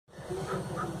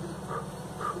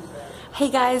Hey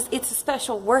guys, it's a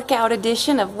special workout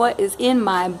edition of what is in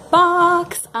my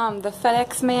box. The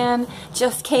FedEx man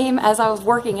just came as I was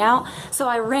working out, so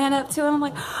I ran up to him. I'm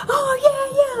like, oh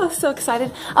yeah, I was so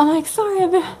excited. I'm like, sorry,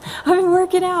 I've been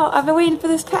working out. I've been waiting for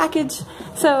this package.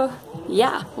 So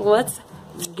yeah, let's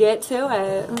get to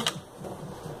it.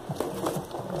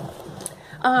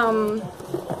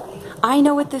 I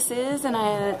know what this is, and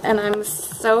I'm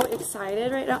so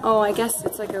excited right now. Oh, I guess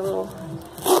it's like a little.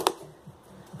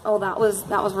 Oh, that was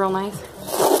real nice.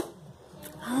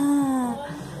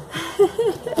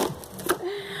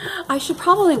 I should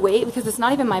probably wait because it's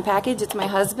not even my package, it's my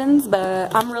husband's,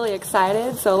 but I'm really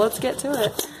excited, so let's get to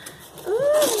it.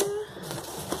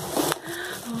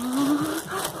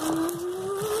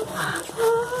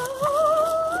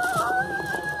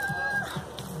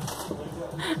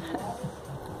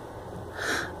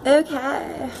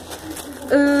 Okay.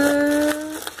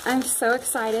 I'm so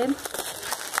excited.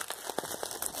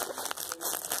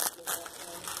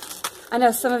 I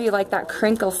know some of you like that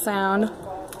crinkle sound.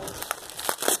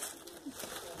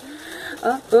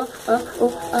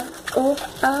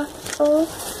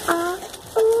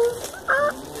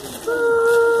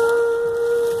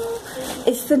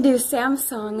 It's the new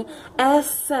Samsung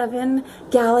S7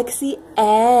 Galaxy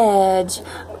Edge.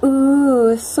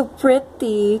 Ooh, so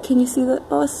pretty. Can you see that?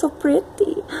 Oh, it's so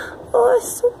pretty. Oh,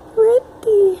 it's so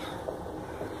pretty.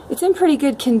 It's in pretty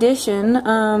good condition.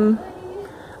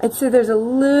 I'd say there's a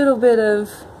little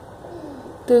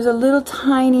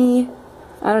tiny,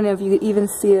 I don't know if you could even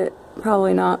see it,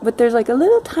 probably not, but there's like a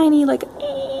little tiny like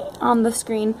on the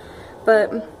screen,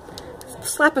 but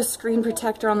slap a screen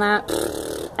protector on that,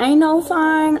 ain't no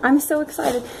thing. I'm so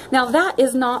excited. Now that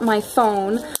is not my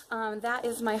phone, that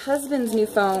is my husband's new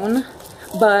phone,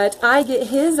 but I get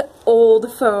his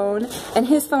old phone, and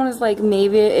his phone is like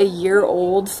maybe a year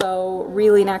old, so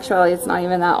really in actuality it's not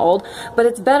even that old, but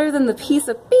it's better than the piece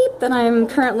of beep that I'm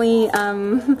currently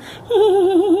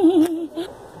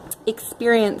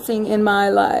experiencing in my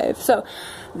life. So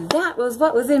that was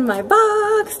what was in my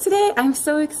box today. I'm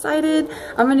so excited.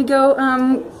 I'm gonna go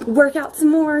work out some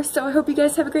more, so I hope you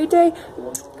guys have a great day.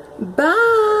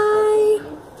 Bye!